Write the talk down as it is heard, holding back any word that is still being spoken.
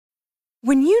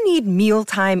When you need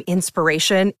mealtime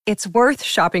inspiration, it's worth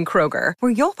shopping Kroger,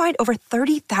 where you'll find over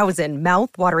 30,000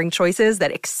 mouth-watering choices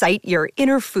that excite your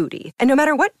inner foodie. And no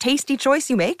matter what tasty choice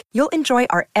you make, you'll enjoy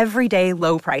our everyday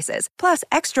low prices, plus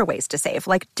extra ways to save,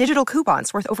 like digital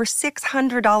coupons worth over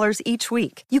 $600 each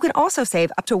week. You can also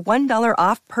save up to $1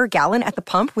 off per gallon at the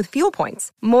pump with fuel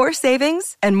points. More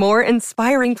savings and more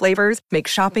inspiring flavors make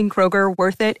shopping Kroger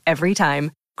worth it every time.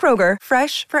 Kroger,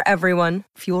 fresh for everyone.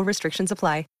 Fuel restrictions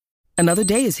apply. Another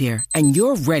day is here, and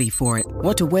you're ready for it.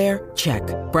 What to wear? Check.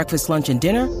 Breakfast, lunch, and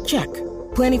dinner? Check.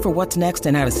 Planning for what's next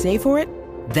and how to save for it?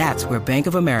 That's where Bank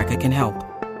of America can help.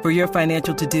 For your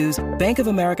financial to-dos, Bank of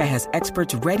America has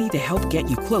experts ready to help get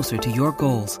you closer to your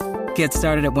goals. Get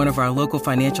started at one of our local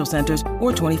financial centers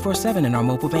or 24/7 in our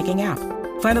mobile banking app.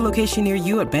 Find a location near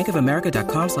you at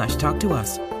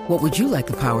bankofamerica.com/talktous. What would you like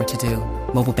the power to do?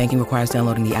 Mobile banking requires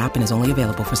downloading the app and is only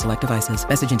available for select devices.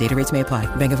 Message and data rates may apply.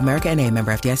 Bank of America N.A.,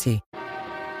 member FDIC.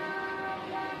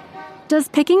 Does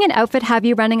picking an outfit have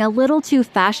you running a little too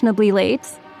fashionably late?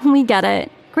 We get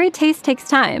it. Great taste takes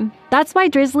time. That's why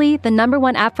Drizzly, the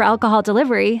 #1 app for alcohol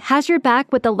delivery, has your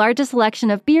back with the largest selection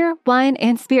of beer, wine,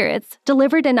 and spirits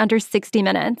delivered in under 60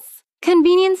 minutes.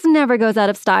 Convenience never goes out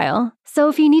of style. So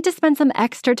if you need to spend some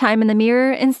extra time in the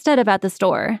mirror instead of at the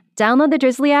store, download the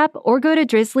Drizzly app or go to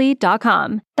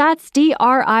drizzly.com. That's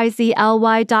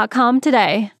DRIZLY.com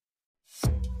today.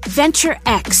 Venture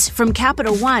X from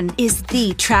Capital One is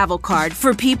the travel card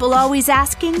for people always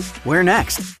asking, where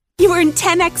next? You earn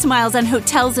 10x miles on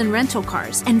hotels and rental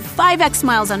cars, and 5x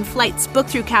miles on flights booked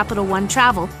through Capital One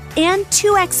Travel, and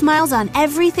 2x miles on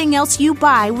everything else you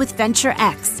buy with Venture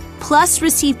X. Plus,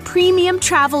 receive premium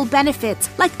travel benefits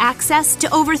like access to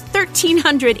over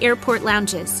 1,300 airport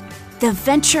lounges. The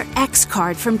Venture X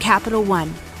card from Capital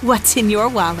One. What's in your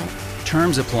wallet?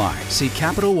 Terms apply. See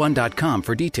CapitalOne.com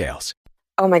for details.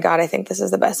 Oh my God, I think this is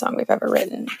the best song we've ever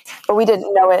written. But we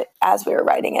didn't know it as we were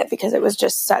writing it because it was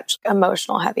just such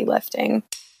emotional heavy lifting.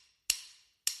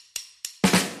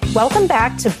 Welcome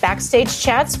back to Backstage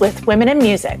Chats with Women in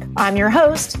Music. I'm your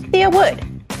host, Thea Wood.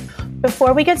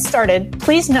 Before we get started,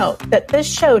 please note that this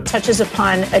show touches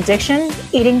upon addiction,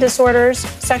 eating disorders,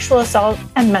 sexual assault,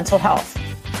 and mental health.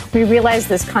 We realize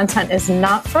this content is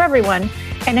not for everyone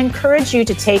and encourage you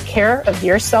to take care of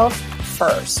yourself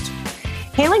first.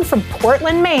 Hailing from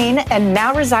Portland, Maine, and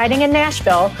now residing in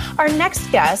Nashville, our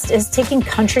next guest is taking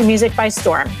country music by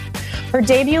storm. Her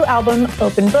debut album,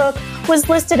 Open Book, was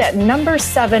listed at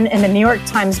 #7 in the New York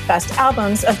Times Best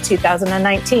Albums of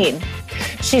 2019.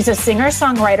 She's a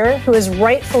singer-songwriter who has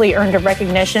rightfully earned a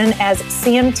recognition as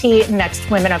CMT Next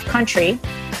Women of Country,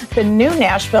 The New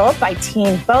Nashville by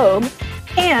Teen Vogue,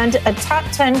 and a top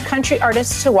 10 country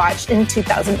artist to watch in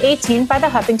 2018 by the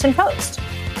Huffington Post.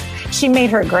 She made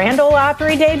her Grand Ole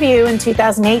Opry debut in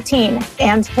 2018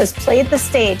 and has played the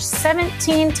stage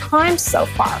 17 times so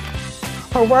far.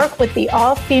 Her work with the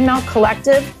all-female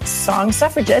collective Song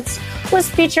Suffragettes was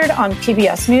featured on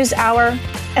PBS NewsHour,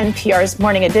 NPR's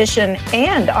Morning Edition,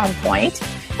 and On Point,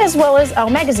 as well as Elle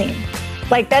Magazine.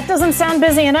 Like that doesn't sound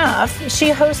busy enough, she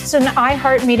hosts an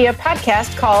iHeartMedia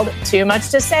podcast called Too Much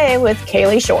to Say with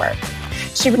Kaylee Shore.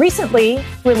 She recently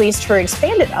released her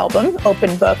expanded album,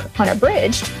 Open Book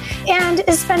Unabridged, and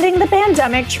is spending the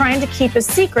pandemic trying to keep a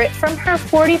secret from her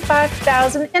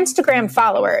 45,000 Instagram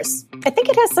followers. I think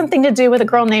it has something to do with a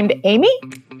girl named Amy.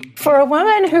 For a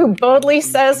woman who boldly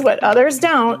says what others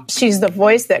don't, she's the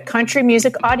voice that country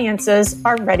music audiences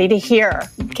are ready to hear.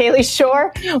 Kaylee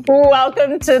Shore,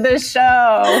 welcome to the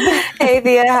show. Hey,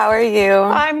 Thea, how are you?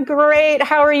 I'm great.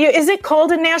 How are you? Is it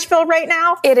cold in Nashville right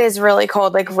now? It is really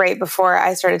cold. Like right before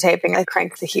I started taping, I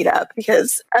cranked the heat up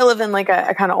because I live in like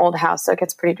a kind of old house, so it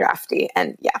gets pretty drafty.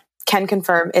 And yeah, can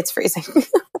confirm it's freezing.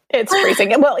 It's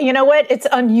freezing. Well, you know what? It's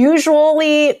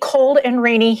unusually cold and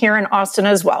rainy here in Austin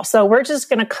as well. So we're just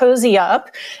going to cozy up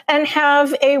and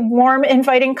have a warm,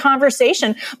 inviting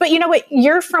conversation. But you know what?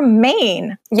 You're from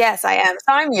Maine. Yes, I am.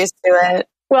 So I'm used to it.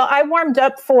 Well, I warmed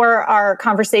up for our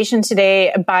conversation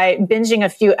today by binging a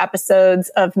few episodes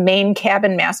of Maine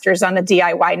Cabin Masters on the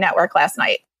DIY network last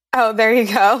night. Oh, there you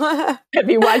go. Have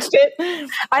you watched it?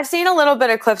 I've seen a little bit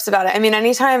of clips about it. I mean,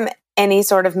 anytime any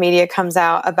sort of media comes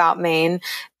out about Maine,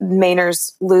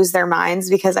 Mainers lose their minds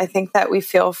because I think that we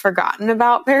feel forgotten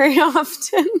about very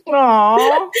often.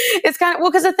 Aww. It's kind of, well,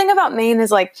 because the thing about Maine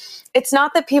is like, it's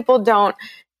not that people don't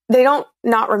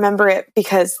not remember it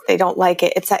because they don't like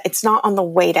it. It's that it's not on the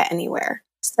way to anywhere.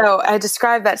 So I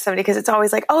describe that to somebody because it's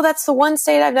always like, oh, that's the one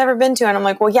state I've never been to. And I'm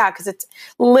like, well, yeah, because it's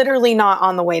literally not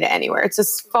on the way to anywhere. It's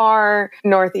as far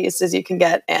northeast as you can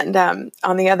get. And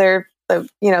on the other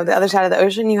the other side of the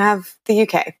ocean, you have the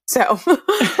UK. So,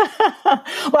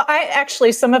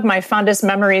 well, some of my fondest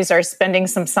memories are spending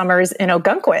some summers in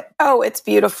Ogunquit. Oh, it's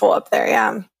beautiful up there.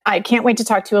 Yeah. I can't wait to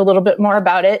talk to you a little bit more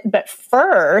about it. But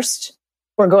first,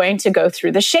 we're going to go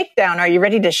through the shakedown. Are you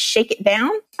ready to shake it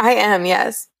down? I am,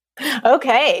 yes.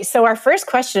 Okay. So our first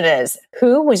question is,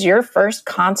 who was your first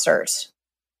concert?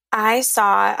 I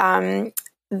saw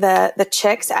the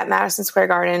Chicks at Madison Square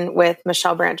Garden with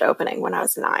Michelle Branch opening when I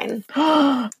was 9.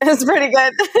 It was pretty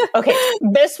good. Okay.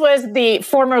 This was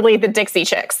formerly the Dixie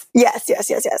Chicks. Yes.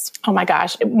 Oh my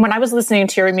gosh. When I was listening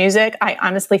to your music, I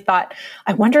honestly thought,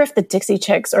 I wonder if the Dixie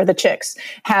Chicks or the Chicks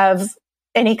have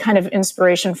any kind of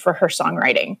inspiration for her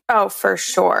songwriting. Oh, for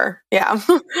sure. Yeah.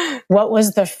 What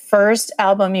was the first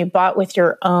album you bought with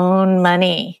your own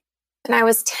money? When I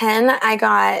was 10, I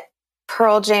got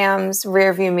Pearl Jam's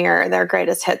Rearview Mirror, their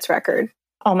greatest hits record.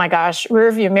 Oh my gosh.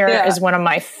 Rearview Mirror is one of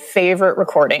my favorite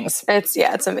recordings. It's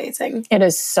amazing. It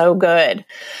is so good.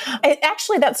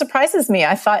 Actually, that surprises me.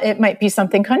 I thought it might be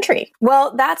something country.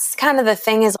 Well, that's kind of the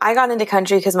thing is I got into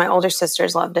country because my older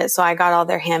sisters loved it. So I got all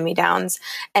their hand-me-downs.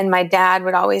 And my dad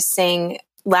would always sing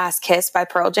Last Kiss by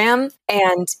Pearl Jam.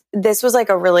 And this was like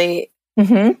a really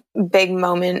big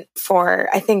moment for,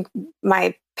 I think,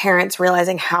 my parents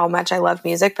realizing how much I loved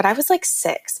music, but I was like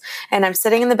 6 and I'm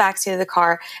sitting in the backseat of the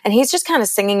car and he's just kind of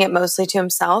singing it mostly to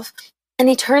himself. And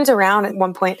he turns around at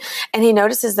one point and he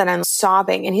notices that I'm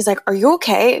sobbing and he's like, "Are you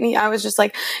okay?" And I was just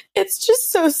like, "It's just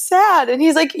so sad." And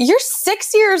he's like, "You're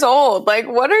 6 years old. Like,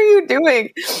 what are you doing?"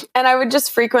 And I would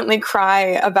just frequently cry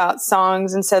about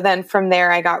songs. And so then from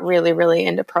there, I got really, really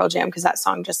into Pearl Jam because that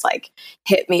song just like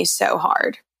hit me so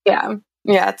hard. Yeah.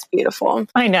 Yeah, it's beautiful.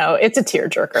 I know. It's a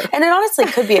tearjerker. And it honestly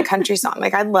could be a country song.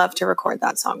 Like, I'd love to record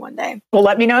that song one day. Well,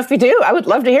 let me know if you do. I would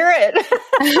love to hear it.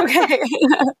 Okay.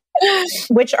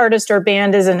 Which artist or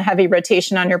band is in heavy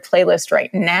rotation on your playlist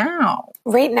right now?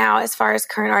 Right now, as far as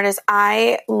current artists,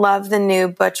 I love the new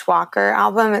Butch Walker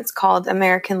album. It's called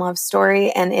American Love Story,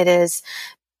 and it is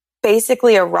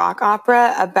basically a rock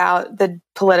opera about the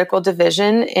political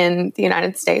division in the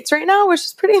United States right now, which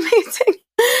is pretty amazing.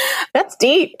 That's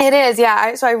deep. It is,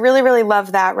 yeah. So I really, really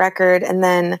love that record. And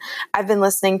then I've been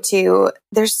listening to,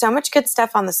 there's so much good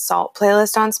stuff on the Salt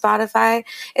playlist on Spotify.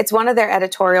 It's one of their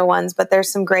editorial ones, but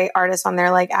there's some great artists on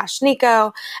there like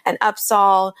Ashnikko and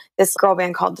Upsall, this girl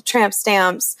band called the Tramp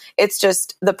Stamps. It's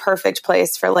just the perfect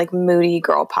place for like moody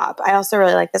girl pop. I also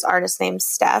really like this artist named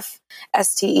Steph,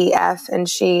 Stef, and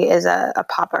she is a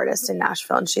pop artist in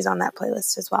Nashville, and she's on that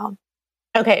playlist as well.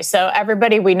 Okay, so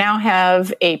everybody, we now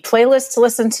have a playlist to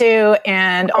listen to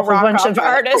and a whole bunch of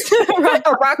artists,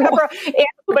 a rock opera, and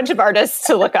a bunch of artists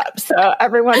to look up. So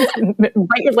everyone, write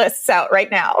your lists out right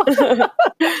now.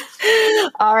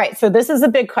 All right, so this is a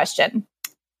big question.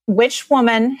 Which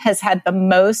woman has had the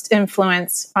most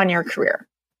influence on your career?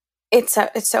 It's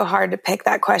so hard to pick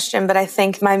that question, but I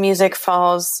think my music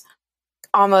falls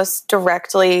almost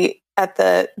directly at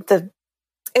the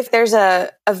if there's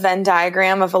a Venn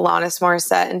diagram of Alanis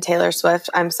Morissette and Taylor Swift,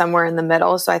 I'm somewhere in the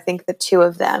middle. So I think the two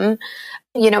of them,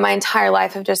 my entire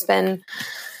life have just been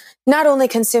not only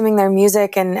consuming their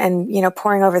music and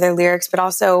poring over their lyrics, but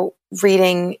also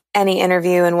reading any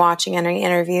interview and watching any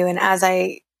interview. And as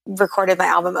I recorded my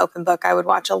album Open Book, I would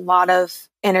watch a lot of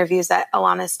interviews that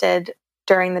Alanis did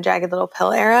during the Jagged Little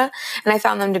Pill era. And I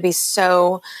found them to be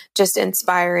so just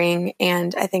inspiring.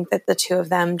 And I think that the two of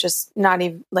them just not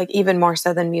even even more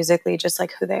so than musically, just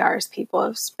like who they are as people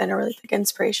have been a really big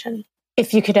inspiration.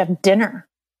 If you could have dinner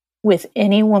with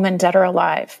any woman, dead or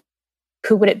alive,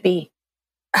 who would it be?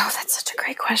 Oh, that's such a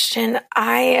great question.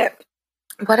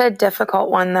 What a difficult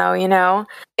one, though,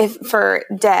 If for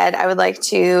dead, I would like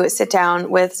to sit down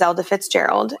with Zelda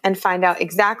Fitzgerald and find out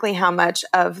exactly how much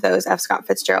of those F. Scott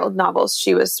Fitzgerald novels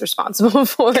she was responsible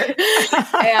for.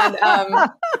 And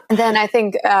then I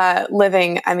think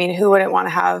living, who wouldn't want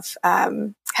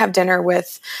to have dinner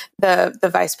with the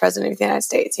Vice President of the United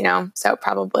States, So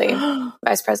probably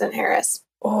Vice President Harris.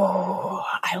 Oh,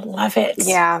 I love it.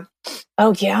 Yeah.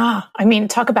 Oh, yeah.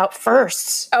 Talk about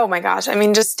firsts. Oh, my gosh.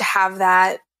 Just to have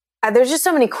that. There's just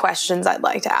so many questions I'd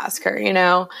like to ask her,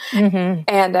 Mm-hmm.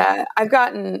 And I've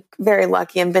gotten very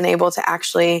lucky and been able to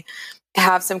actually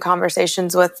have some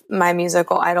conversations with my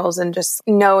musical idols and just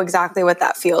know exactly what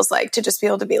that feels like to just be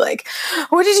able to be like,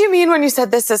 what did you mean when you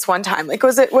said this one time?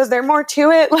 Was there more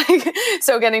to it?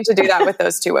 So getting to do that with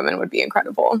those two women would be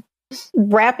incredible.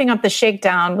 Wrapping up the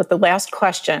shakedown with the last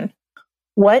question,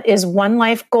 what is one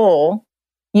life goal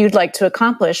you'd like to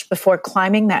accomplish before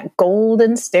climbing that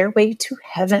golden stairway to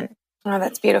heaven? Oh,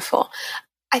 that's beautiful.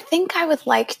 I think I would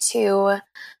like to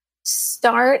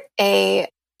start a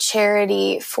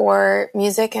charity for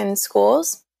music in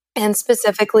schools, and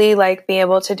specifically like be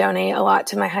able to donate a lot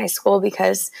to my high school,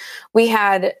 because we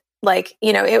had like,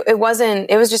 you know, it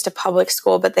was just a public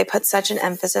school, but they put such an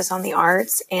emphasis on the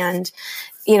arts, and,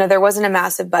 you know, there wasn't a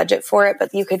massive budget for it,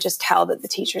 but you could just tell that the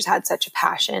teachers had such a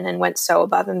passion and went so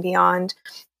above and beyond.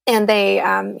 And they,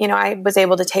 you know, I was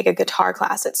able to take a guitar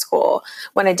class at school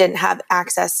when I didn't have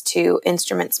access to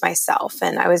instruments myself.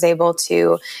 And I was able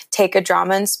to take a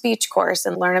drama and speech course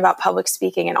and learn about public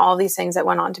speaking and all these things that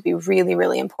went on to be really,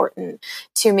 really important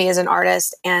to me as an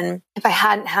artist. And if I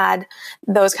hadn't had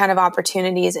those kind of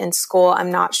opportunities in school,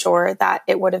 I'm not sure that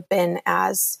it would have been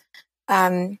as, I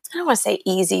don't want to say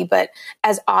easy, but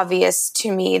as obvious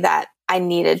to me that I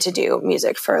needed to do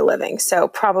music for a living. So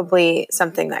probably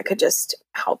something that could just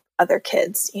help other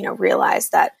kids, you know,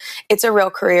 realize that it's a real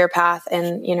career path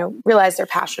and, you know, realize their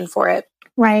passion for it.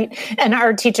 Right. And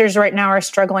our teachers right now are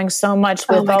struggling so much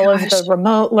with all of the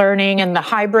remote learning and the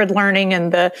hybrid learning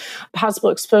and the possible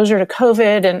exposure to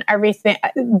COVID and everything.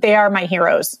 They are my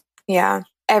heroes. Yeah.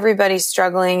 Everybody's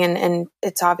struggling, and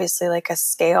it's obviously like a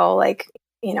scale, like,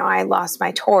 you know, I lost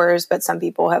my tours, but some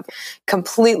people have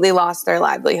completely lost their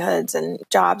livelihoods and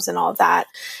jobs and all of that.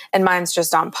 And mine's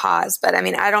just on pause. But I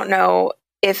mean, I don't know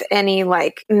if any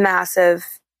like massive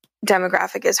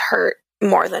demographic is hurt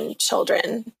more than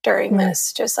children during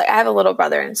this. Just like I have a little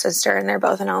brother and sister, and they're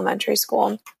both in elementary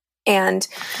school. And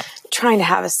trying to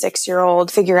have a 6-year-old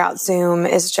figure out Zoom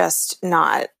is just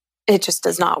not, it just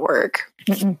does not work.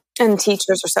 Mm-mm. And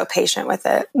teachers are so patient with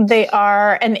it. They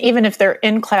are. And even if they're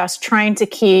in class, trying to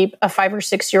keep a 5 or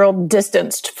 6-year-old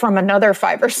distanced from another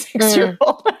 5 or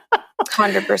 6-year-old.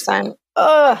 100%.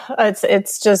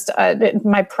 It's just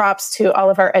my props to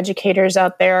all of our educators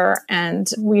out there. And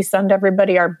we send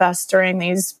everybody our best during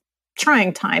these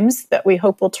trying times that we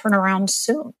hope will turn around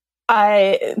soon.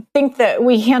 I think that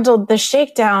we handled the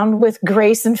shakedown with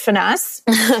grace and finesse.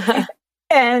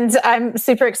 And I'm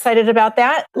super excited about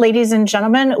that. Ladies and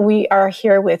gentlemen, we are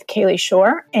here with Kaylee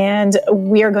Shore, and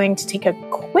we are going to take a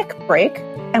quick break,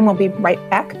 and we'll be right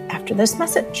back after this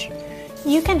message.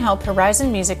 You can help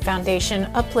Horizon Music Foundation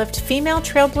uplift female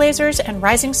trailblazers and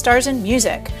rising stars in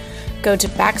music. Go to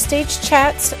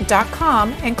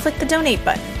BackstageChats.com and click the donate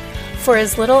button. For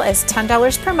as little as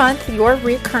 $10 per month, your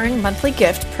recurring monthly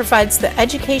gift provides the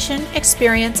education,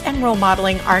 experience, and role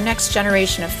modeling our next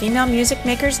generation of female music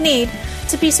makers need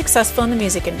to be successful in the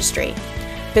music industry.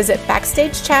 Visit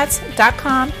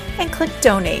BackstageChats.com and click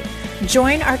donate.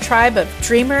 Join our tribe of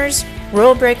dreamers,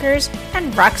 rule breakers,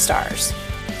 and rock stars.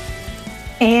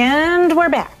 And we're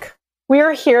back.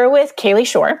 We're here with Kaylee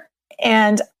Shore,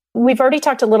 and we've already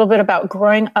talked a little bit about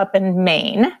growing up in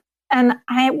Maine. And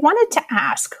I wanted to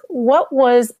ask, what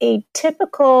was a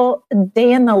typical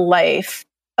day in the life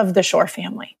of the Shore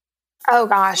family? Oh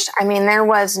gosh. I mean, there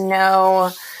was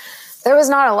not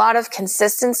a lot of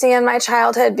consistency in my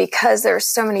childhood because there were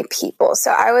so many people.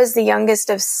 So I was the youngest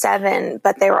of 7,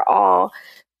 but they were all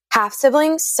half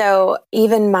siblings. So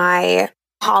even my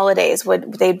holidays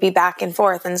they'd be back and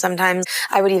forth. And sometimes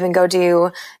I would even go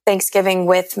do Thanksgiving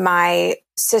with my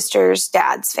sister's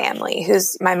dad's family,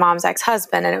 who's my mom's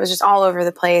ex-husband. And it was just all over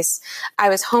the place. I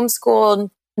was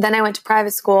homeschooled. Then I went to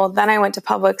private school. Then I went to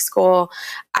public school.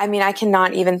 I mean, I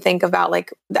cannot even think about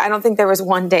I don't think there was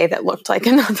one day that looked like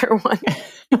another one.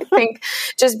 I think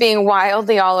just being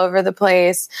wildly all over the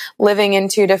place, living in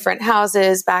 2 different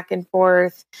houses back and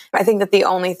forth. I think that the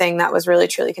only thing that was really,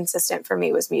 truly consistent for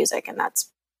me was music. And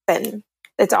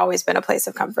it's always been a place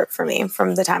of comfort for me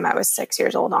from the time I was 6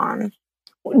 years old on.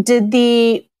 Did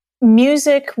the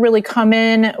music really come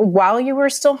in while you were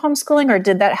still homeschooling, or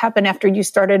did that happen after you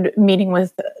started meeting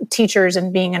with teachers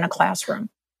and being in a classroom?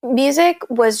 Music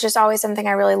was just always something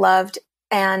I really loved.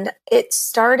 And it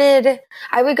started,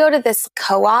 I would go to this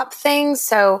co-op thing.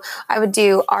 So I would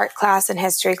do art class and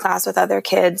history class with other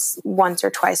kids once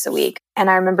or twice a week. And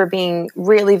I remember being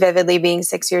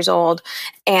 6 years old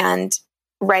and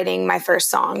writing my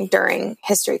first song during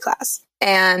history class.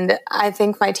 And I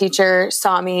think my teacher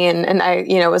saw me and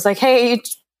I, was like, hey,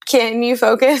 can you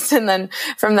focus? And then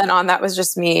from then on, that was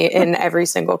just me in every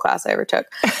single class I ever took.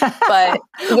 But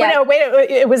yeah.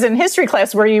 Wait, it was in history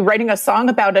class. Were you writing a song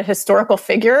about a historical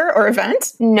figure or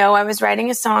event? No, I was writing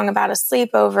a song about a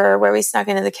sleepover where we snuck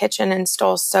into the kitchen and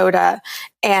stole soda.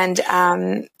 And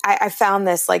I found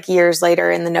this years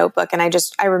later in the notebook, and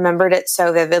I remembered it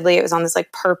so vividly. It was on this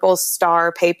purple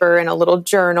star paper in a little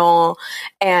journal.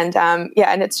 And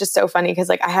and it's just so funny because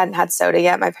I hadn't had soda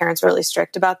yet. My parents were really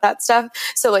strict about that stuff.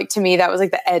 So to me, that was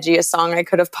the edgiest song I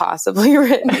could have possibly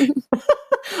written.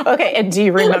 Okay. And do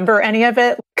you remember any of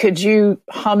it? Could you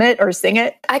hum it or sing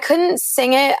it? I couldn't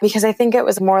sing it because I think it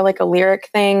was more like a lyric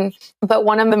thing. But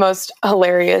one of the most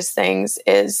hilarious things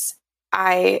is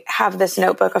I have this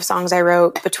notebook of songs I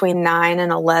wrote between 9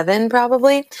 and 11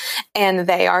 probably. And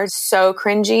they are so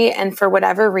cringy. And for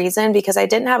whatever reason, because I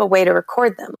didn't have a way to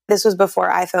record them. This was before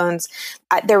iPhones.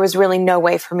 There was really no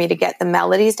way for me to get the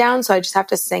melodies down. So I just have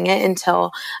to sing it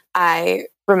until I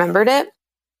remembered it.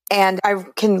 And I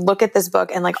can look at this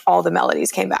book and like all the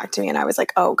melodies came back to me. And I was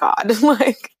like, oh God,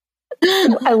 like.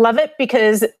 I love it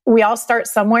because we all start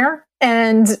somewhere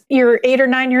and you're 8 or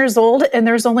 9 years old and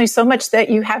there's only so much that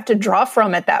you have to draw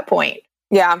from at that point.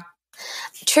 Yeah.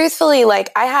 Truthfully,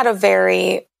 like I had a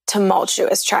very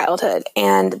tumultuous childhood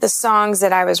and the songs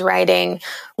that I was writing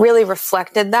really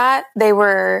reflected that.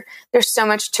 There's so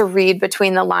much to read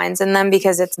between the lines in them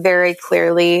because it's very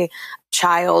clearly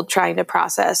child trying to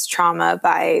process trauma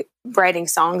by writing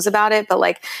songs about it. But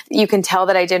like, you can tell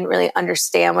that I didn't really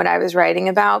understand what I was writing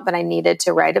about, but I needed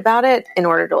to write about it in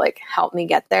order to like help me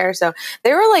get there. So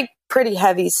they were like pretty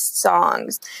heavy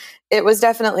songs. It was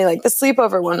definitely like the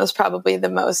sleepover one was probably the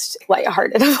most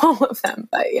lighthearted of all of them.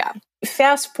 But yeah.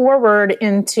 Fast forward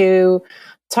into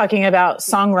talking about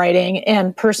songwriting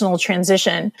and personal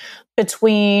transition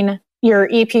between your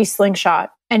EP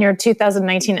Slingshot and your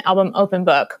 2019 album Open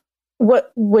Book.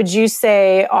 What would you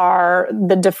say are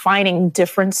the defining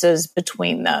differences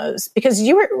between those? Because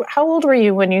how old were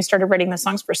you when you started writing the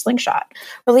songs for Slingshot?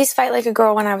 Released Fight Like a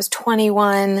Girl when I was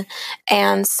 21.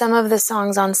 And some of the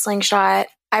songs on Slingshot,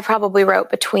 I probably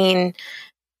wrote between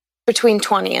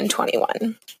 20 and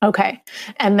 21. Okay.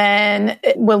 And then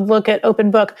we'll look at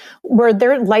Open Book. Were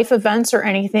there life events or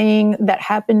anything that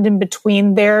happened in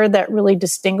between there that really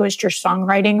distinguished your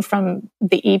songwriting from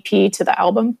the EP to the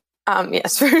album?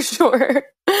 Yes, for sure.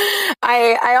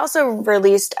 I also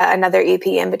released another EP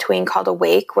in between called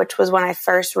Awake, which was when I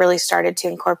first really started to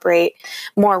incorporate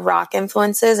more rock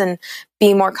influences and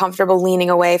be more comfortable leaning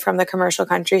away from the commercial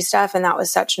country stuff. And that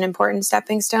was such an important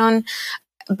stepping stone.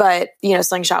 But,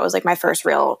 Slingshot was like my first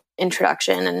real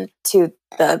introduction and to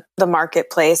the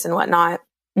marketplace and whatnot.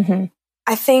 Mm-hmm.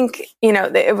 I think,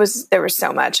 there was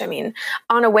so much. I mean,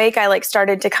 on Awake, I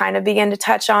started to kind of begin to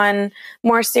touch on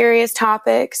more serious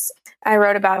topics. I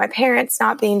wrote about my parents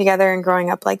not being together and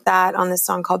growing up like that on this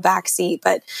song called Backseat,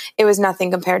 but it was nothing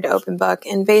compared to Open Book.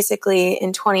 And basically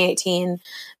in 2018,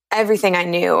 everything I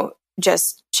knew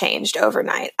just changed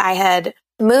overnight. I had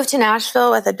moved to Nashville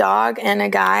with a dog and a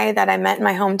guy that I met in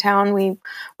my hometown. We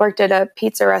worked at a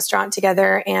pizza restaurant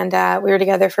together and we were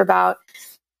together for about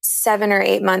 7 or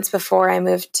 8 months before I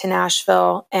moved to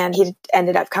Nashville, and he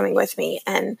ended up coming with me.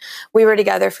 And we were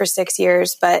together for 6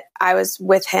 years, but I was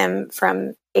with him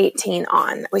from 18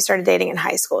 on. We started dating in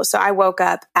high school. So I woke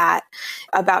up at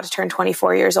about to turn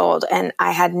 24 years old and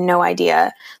I had no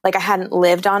idea. I hadn't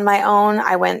lived on my own.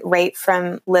 I went right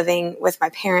from living with my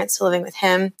parents to living with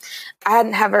him. I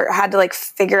hadn't ever had to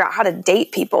figure out how to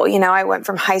date people. I went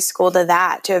from high school to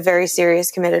that, to a very serious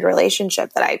committed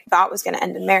relationship that I thought was going to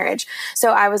end in marriage.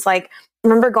 So I was I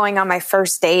remember going on my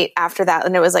first date after that,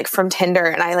 and it was from Tinder,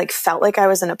 and I felt like I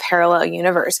was in a parallel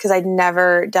universe because I'd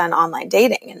never done online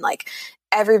dating. And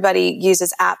everybody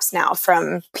uses apps now,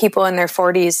 from people in their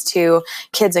 40s to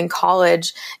kids in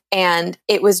college. And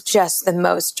it was just the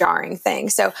most jarring thing.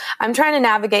 So I'm trying to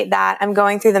navigate that. I'm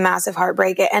going through the massive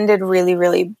heartbreak. It ended really,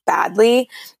 really badly.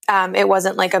 It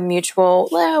wasn't a mutual,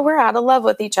 we're out of love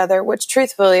with each other, which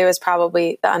truthfully was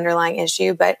probably the underlying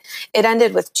issue, but it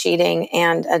ended with cheating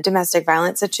and a domestic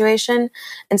violence situation.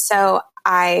 And so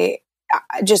it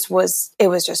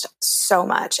was just so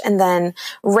much. And then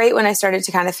right when I started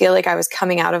to kind of feel like I was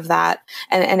coming out of that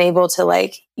and able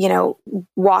to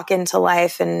walk into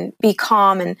life and be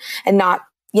calm and not,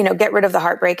 get rid of the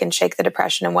heartbreak and shake the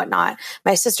depression and whatnot,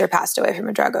 my sister passed away from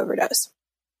a drug overdose.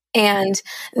 And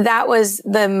that was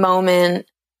the moment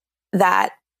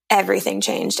that everything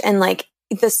changed. And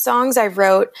the songs I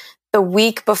wrote the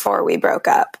week before we broke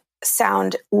up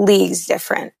sound leagues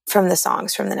different from the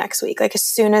songs from the next week. As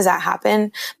soon as that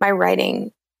happened, my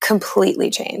writing completely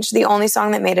changed. The only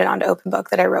song that made it onto Open Book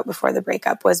that I wrote before the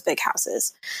breakup was Big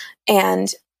Houses,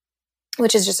 and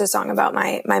which is just a song about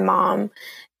my mom.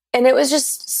 And it was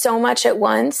just so much at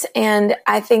once. And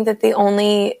I think that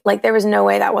there was no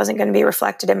way that wasn't going to be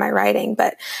reflected in my writing.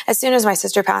 But as soon as my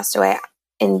sister passed away,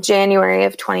 in January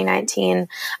of 2019,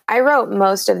 I wrote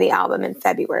most of the album in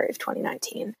February of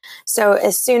 2019. So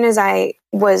as soon as I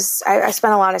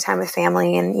spent a lot of time with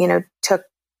family and, took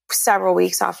several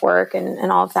weeks off work and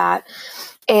all of that.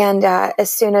 And as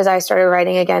soon as I started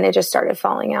writing again, it just started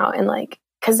falling out. And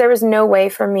because there was no way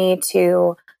for me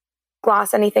to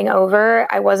gloss anything over.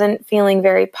 I wasn't feeling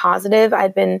very positive.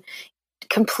 I'd been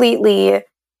completely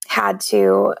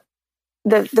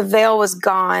the veil was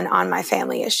gone on my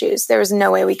family issues. There was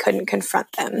no way we couldn't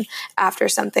confront them after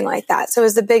something like that. So it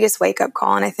was the biggest wake-up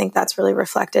call, and I think that's really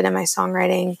reflected in my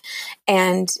songwriting.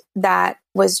 And that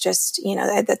was just,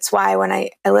 that's why when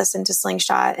I listened to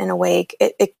Slingshot and Awake,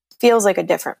 it feels like a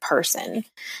different person.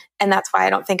 And that's why I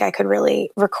don't think I could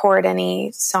really record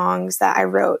any songs that I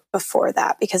wrote before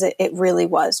that, because it really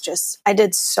was just, I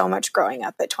did so much growing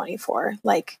up at 24,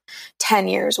 like 10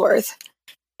 years worth.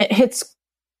 It hits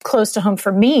close to home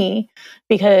for me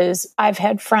because I've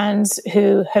had friends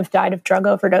who have died of drug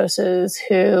overdoses,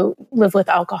 who live with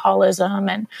alcoholism,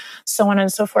 and so on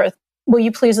and so forth. Will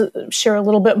you please share a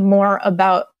little bit more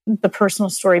about the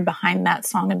personal story behind that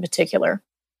song in particular?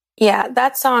 Yeah,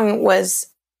 that song was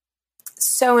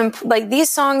so,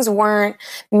 these songs weren't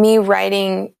me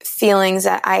writing feelings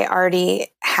that I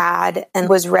already had and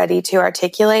was ready to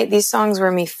articulate. These songs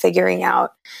were me figuring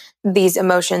out these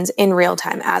emotions in real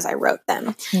time as I wrote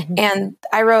them. Mm-hmm. And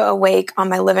I wrote Awake on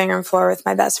my living room floor with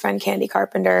my best friend, Candy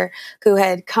Carpenter, who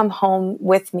had come home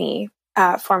with me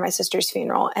for my sister's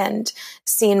funeral and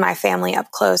seen my family up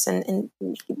close, and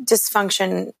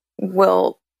dysfunction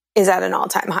is at an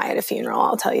all-time high at a funeral.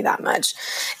 I'll tell you that much.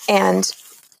 And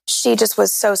she just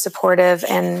was so supportive,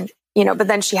 and but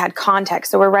then she had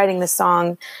context. So we're writing the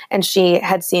song and she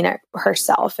had seen it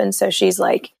herself. And so she's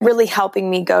like really helping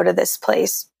me go to this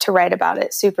place to write about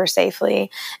it super safely.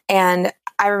 And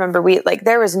I remember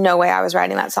there was no way I was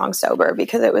writing that song sober,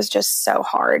 because it was just so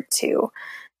hard to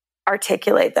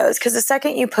articulate those. Because the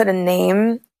second you put a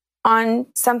name on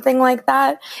something like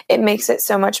that, it makes it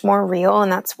so much more real.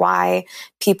 And that's why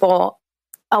people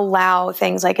allow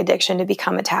things like addiction to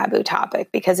become a taboo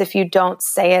topic, because if you don't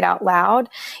say it out loud,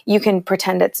 you can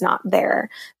pretend it's not there.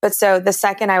 But so the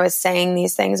second I was saying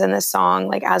these things in the song,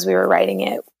 like as we were writing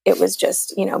it, it was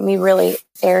just, me really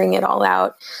airing it all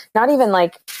out, not even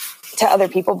like to other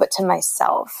people, but to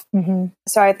myself. Mm-hmm.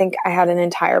 So I think I had an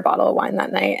entire bottle of wine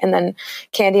that night. And then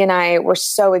Candy and I were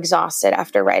so exhausted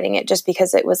after writing it, just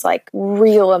because it was like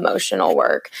real emotional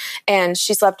work. And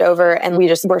she slept over, and we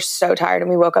just were so tired. And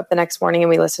we woke up the next morning and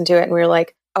we listened to it, and we were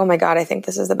like, oh my God, I think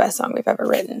this is the best song we've ever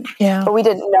written. Yeah. But we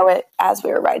didn't know it as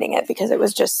we were writing it, because it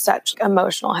was just such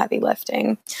emotional heavy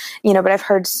lifting, but I've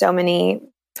heard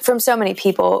from so many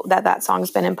people that song's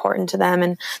been important to them.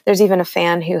 And there's even a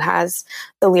fan who has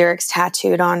the lyrics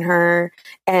tattooed on her.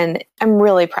 And I'm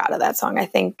really proud of that song. I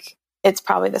think it's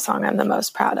probably the song I'm the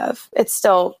most proud of. It's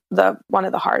still one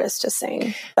of the hardest to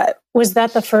sing. But was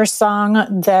that the first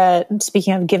song that,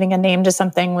 speaking of giving a name to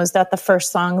something, was that the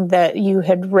first song that you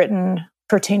had written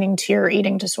pertaining to your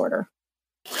eating disorder?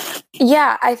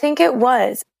 Yeah, I think it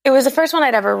was. It was the first one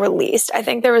I'd ever released. I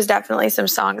think there was definitely some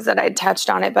songs that I'd touched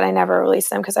on it, but I never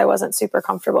released them because I wasn't super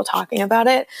comfortable talking about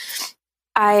it.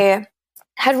 I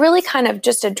had really kind of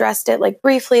just addressed it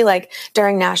briefly,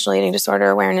 during National Eating Disorder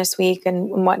Awareness Week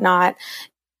and whatnot.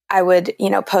 I would,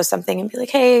 post something and be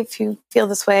like, hey, if you feel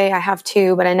this way, I have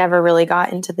too, but I never really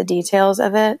got into the details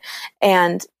of it.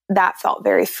 And that felt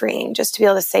very freeing, just to be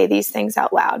able to say these things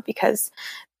out loud, because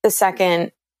the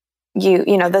second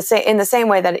in the same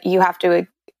way that you have to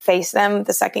face them,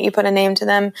 the second you put a name to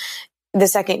them, the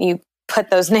second you put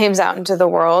those names out into the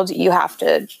world, you have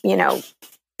to,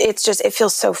 it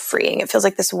feels so freeing. It feels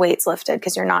like this weight's lifted,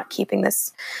 because you're not keeping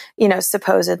this,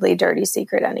 supposedly dirty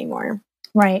secret anymore.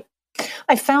 Right.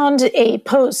 I found a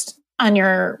post on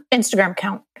your Instagram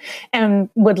account and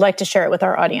would like to share it with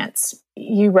our audience.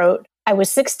 You wrote, I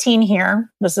was 16 here.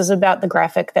 This is about the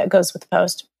graphic that goes with the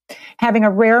post. Having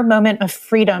a rare moment of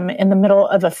freedom in the middle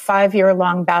of a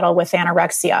 5-year-long battle with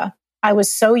anorexia. I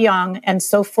was so young and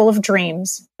so full of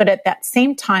dreams, but at that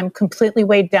same time, completely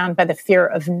weighed down by the fear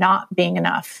of not being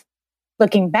enough.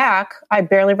 Looking back, I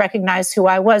barely recognized who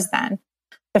I was then.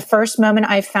 The first moment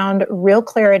I found real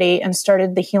clarity and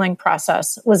started the healing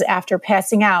process was after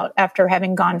passing out after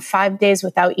having gone 5 days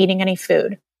without eating any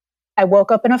food. I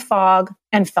woke up in a fog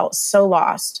and felt so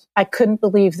lost. I couldn't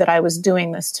believe that I was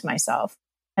doing this to myself.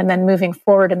 And then moving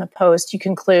forward in the post, you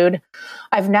conclude,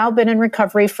 I've now been in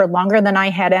recovery for longer than I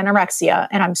had anorexia,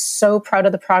 and I'm so proud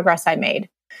of the progress I made.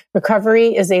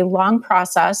 Recovery is a long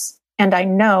process, and I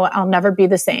know I'll never be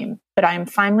the same, but I am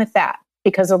fine with that,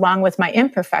 because along with my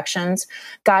imperfections,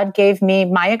 God gave me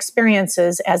my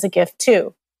experiences as a gift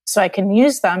too, so I can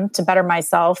use them to better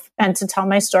myself and to tell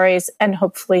my stories and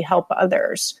hopefully help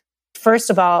others. First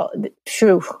of all,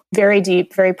 very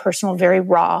deep, very personal, very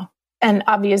raw. And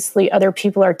obviously other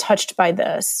people are touched by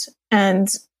this.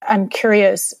 And I'm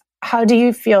curious, how do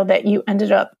you feel that you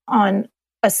ended up on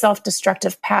a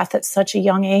self-destructive path at such a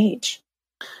young age?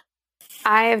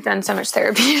 I have done so much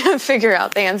therapy to figure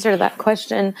out the answer to that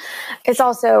question. It's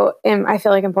also, I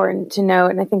feel like, important to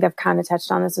note, and I think I've kind of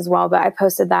touched on this as well, but I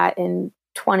posted that in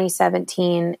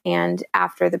 2017, and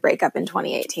after the breakup in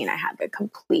 2018, I had a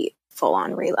complete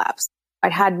full-on relapse.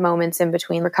 I'd had moments in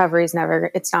between. Recovery is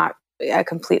never, it's not a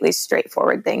completely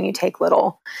straightforward thing. It's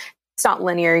not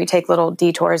linear. You take little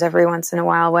detours every once in a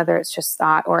while, whether it's just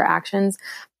thought or actions,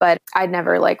 but I'd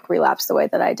never relapsed the way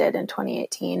that I did in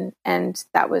 2018. And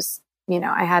that was,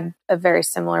 I had a very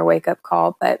similar wake-up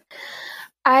call, but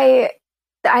I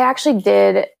actually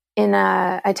did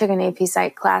I took an AP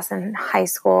Psych class in high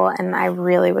school, and I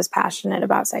really was passionate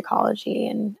about psychology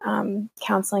and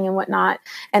counseling and whatnot.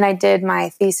 And I did my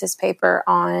thesis paper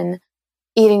on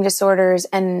eating disorders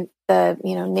and the,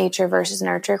 nature versus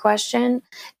nurture question.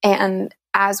 And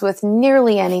as with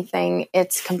nearly anything,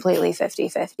 it's completely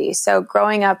 50-50. So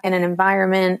growing up in an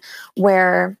environment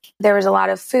where there was a lot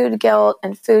of food guilt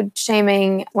and food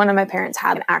shaming, one of my parents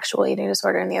had an actual eating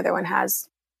disorder and the other one has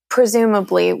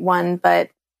presumably one, but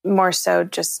more so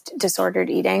just disordered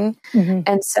eating. Mm-hmm.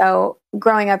 And so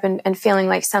growing up and feeling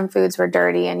like some foods were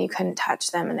dirty and you couldn't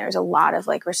touch them, and there was a lot of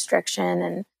restriction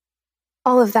and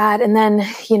all of that. And then,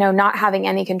 not having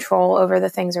any control over the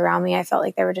things around me, I felt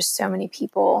like there were just so many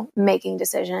people making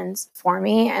decisions for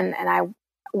me. And I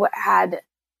had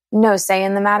no say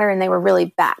in the matter. And they were really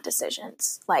bad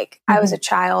decisions. I was a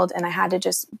child and I had to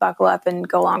just buckle up and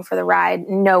go along for the ride,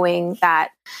 knowing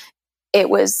that it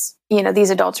was, these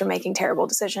adults were making terrible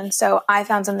decisions. So I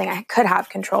found something I could have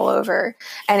control over,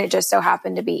 and it just so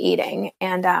happened to be eating.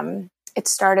 And it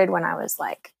started when I was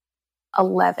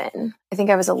 11. I think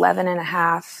I was 11 and a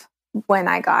half when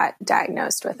I got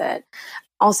diagnosed with it.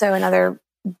 Also, another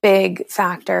big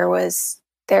factor was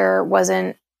there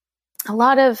wasn't a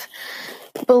lot of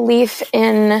belief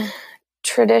in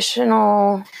there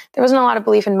wasn't a lot of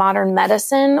belief in modern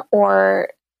medicine or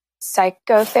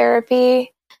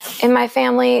psychotherapy. In my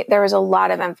family, there was a lot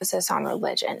of emphasis on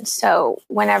religion. So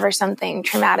whenever something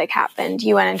traumatic happened,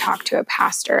 you went and talked to a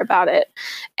pastor about it.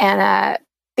 And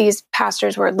these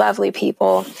pastors were lovely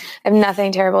people. I have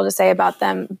nothing terrible to say about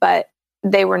them, but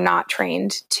they were not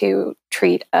trained to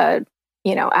treat a,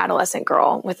 adolescent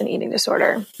girl with an eating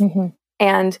disorder. Mm-hmm.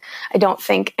 And I don't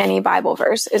think any Bible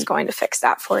verse is going to fix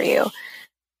that for you.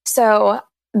 So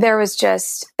there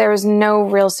was no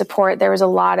real support. There was a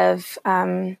lot of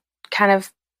kind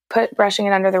of brushing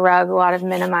it under the rug, a lot of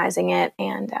minimizing it.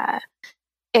 And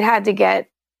it had to get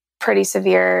pretty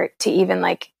severe to even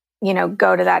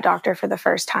go to that doctor for the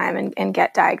first time and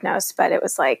get diagnosed. But it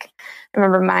was I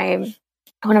remember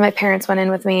one of my parents went in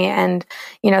with me, and,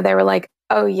 they were like,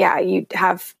 oh yeah, you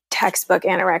have textbook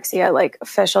anorexia,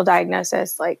 official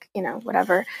diagnosis,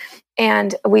 whatever.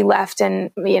 And we left,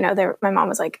 and, my mom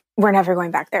was like, we're never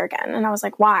going back there again. And I was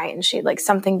like, why? And she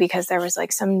something, because there was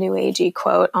some new agey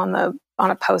quote on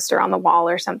a poster on the wall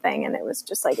or something. And it was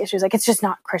just she was like, it's just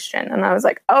not Christian. And I was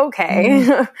like, okay.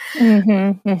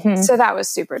 Mm-hmm. Mm-hmm. So that was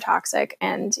super toxic.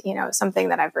 And, something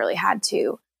that I've really had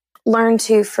to learn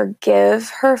to forgive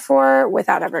her for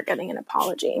without ever getting an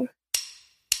apology.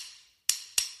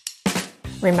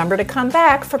 Remember to come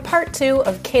back for part 2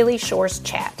 of Kaylee Shore's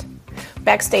chat.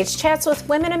 Backstage Chats with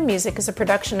Women in Music is a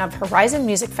production of Horizon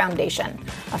Music Foundation,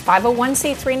 a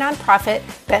 501c3 nonprofit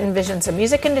that envisions a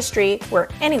music industry where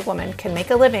any woman can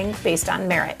make a living based on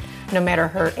merit, no matter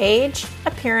her age,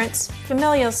 appearance,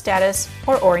 familial status,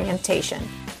 or orientation.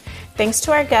 Thanks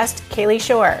to our guest, Kaylee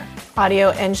Shore, audio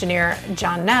engineer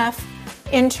John Neff,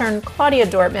 intern Claudia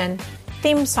Dortman,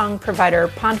 theme song provider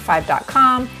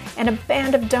Pond5.com, and a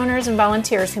band of donors and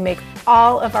volunteers who make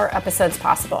all of our episodes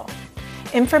possible.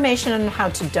 Information on how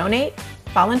to donate,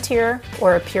 volunteer,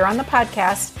 or appear on the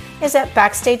podcast is at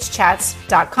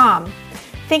backstagechats.com.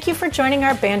 Thank you for joining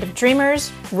our band of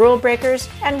dreamers, rule breakers,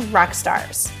 and rock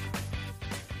stars.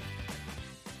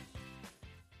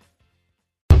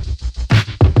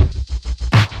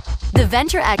 The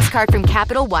Venture X card from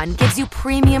Capital One gives you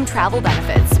premium travel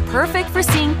benefits, perfect for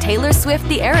seeing Taylor Swift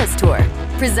The Eras Tour.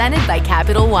 Presented by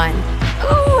Capital One.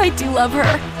 Ooh, I do love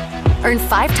her. Earn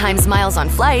 5 times miles on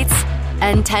flights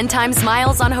and 10 times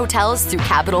miles on hotels through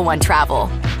Capital One Travel.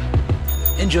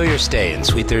 Enjoy your stay in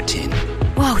Suite 13.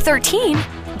 Whoa, 13?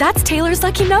 That's Taylor's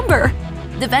lucky number.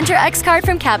 The Venture X card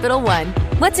from Capital One.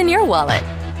 What's in your wallet?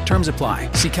 Terms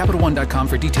apply. See CapitalOne.com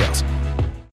for details.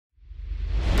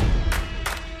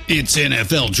 It's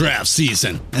NFL draft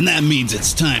season, and that means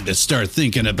it's time to start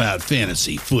thinking about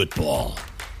fantasy football.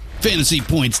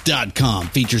 FantasyPoints.com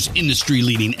features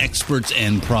industry-leading experts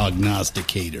and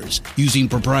prognosticators using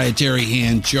proprietary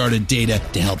hand-charted data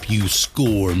to help you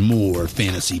score more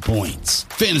fantasy points.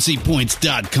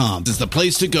 FantasyPoints.com is the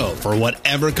place to go for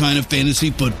whatever kind of fantasy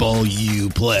football you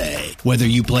play. Whether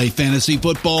you play fantasy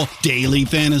football, daily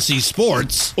fantasy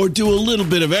sports, or do a little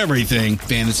bit of everything,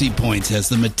 Fantasy Points has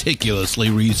the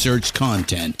meticulously researched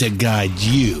content to guide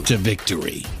you to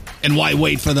victory. And why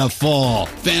wait for the fall?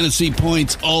 Fantasy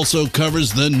Points also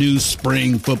covers the new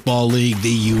spring football league,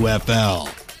 the UFL.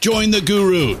 Join the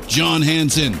guru, John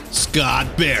Hansen,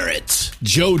 Scott Barrett,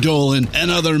 Joe Dolan,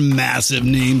 and other massive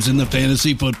names in the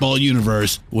fantasy football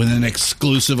universe with an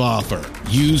exclusive offer.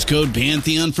 Use code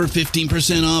Pantheon for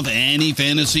 15% off any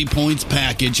Fantasy Points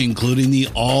package, including the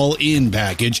all-in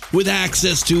package, with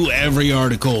access to every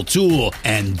article, tool,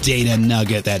 and data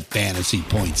nugget that Fantasy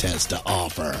Points has to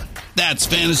offer. That's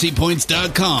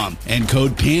FantasyPoints.com and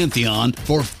code Pantheon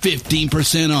for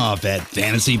 15% off at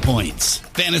Fantasy Points.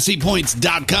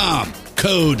 FantasyPoints.com,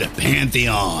 code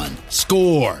Pantheon.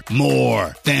 Score more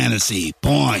fantasy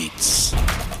points.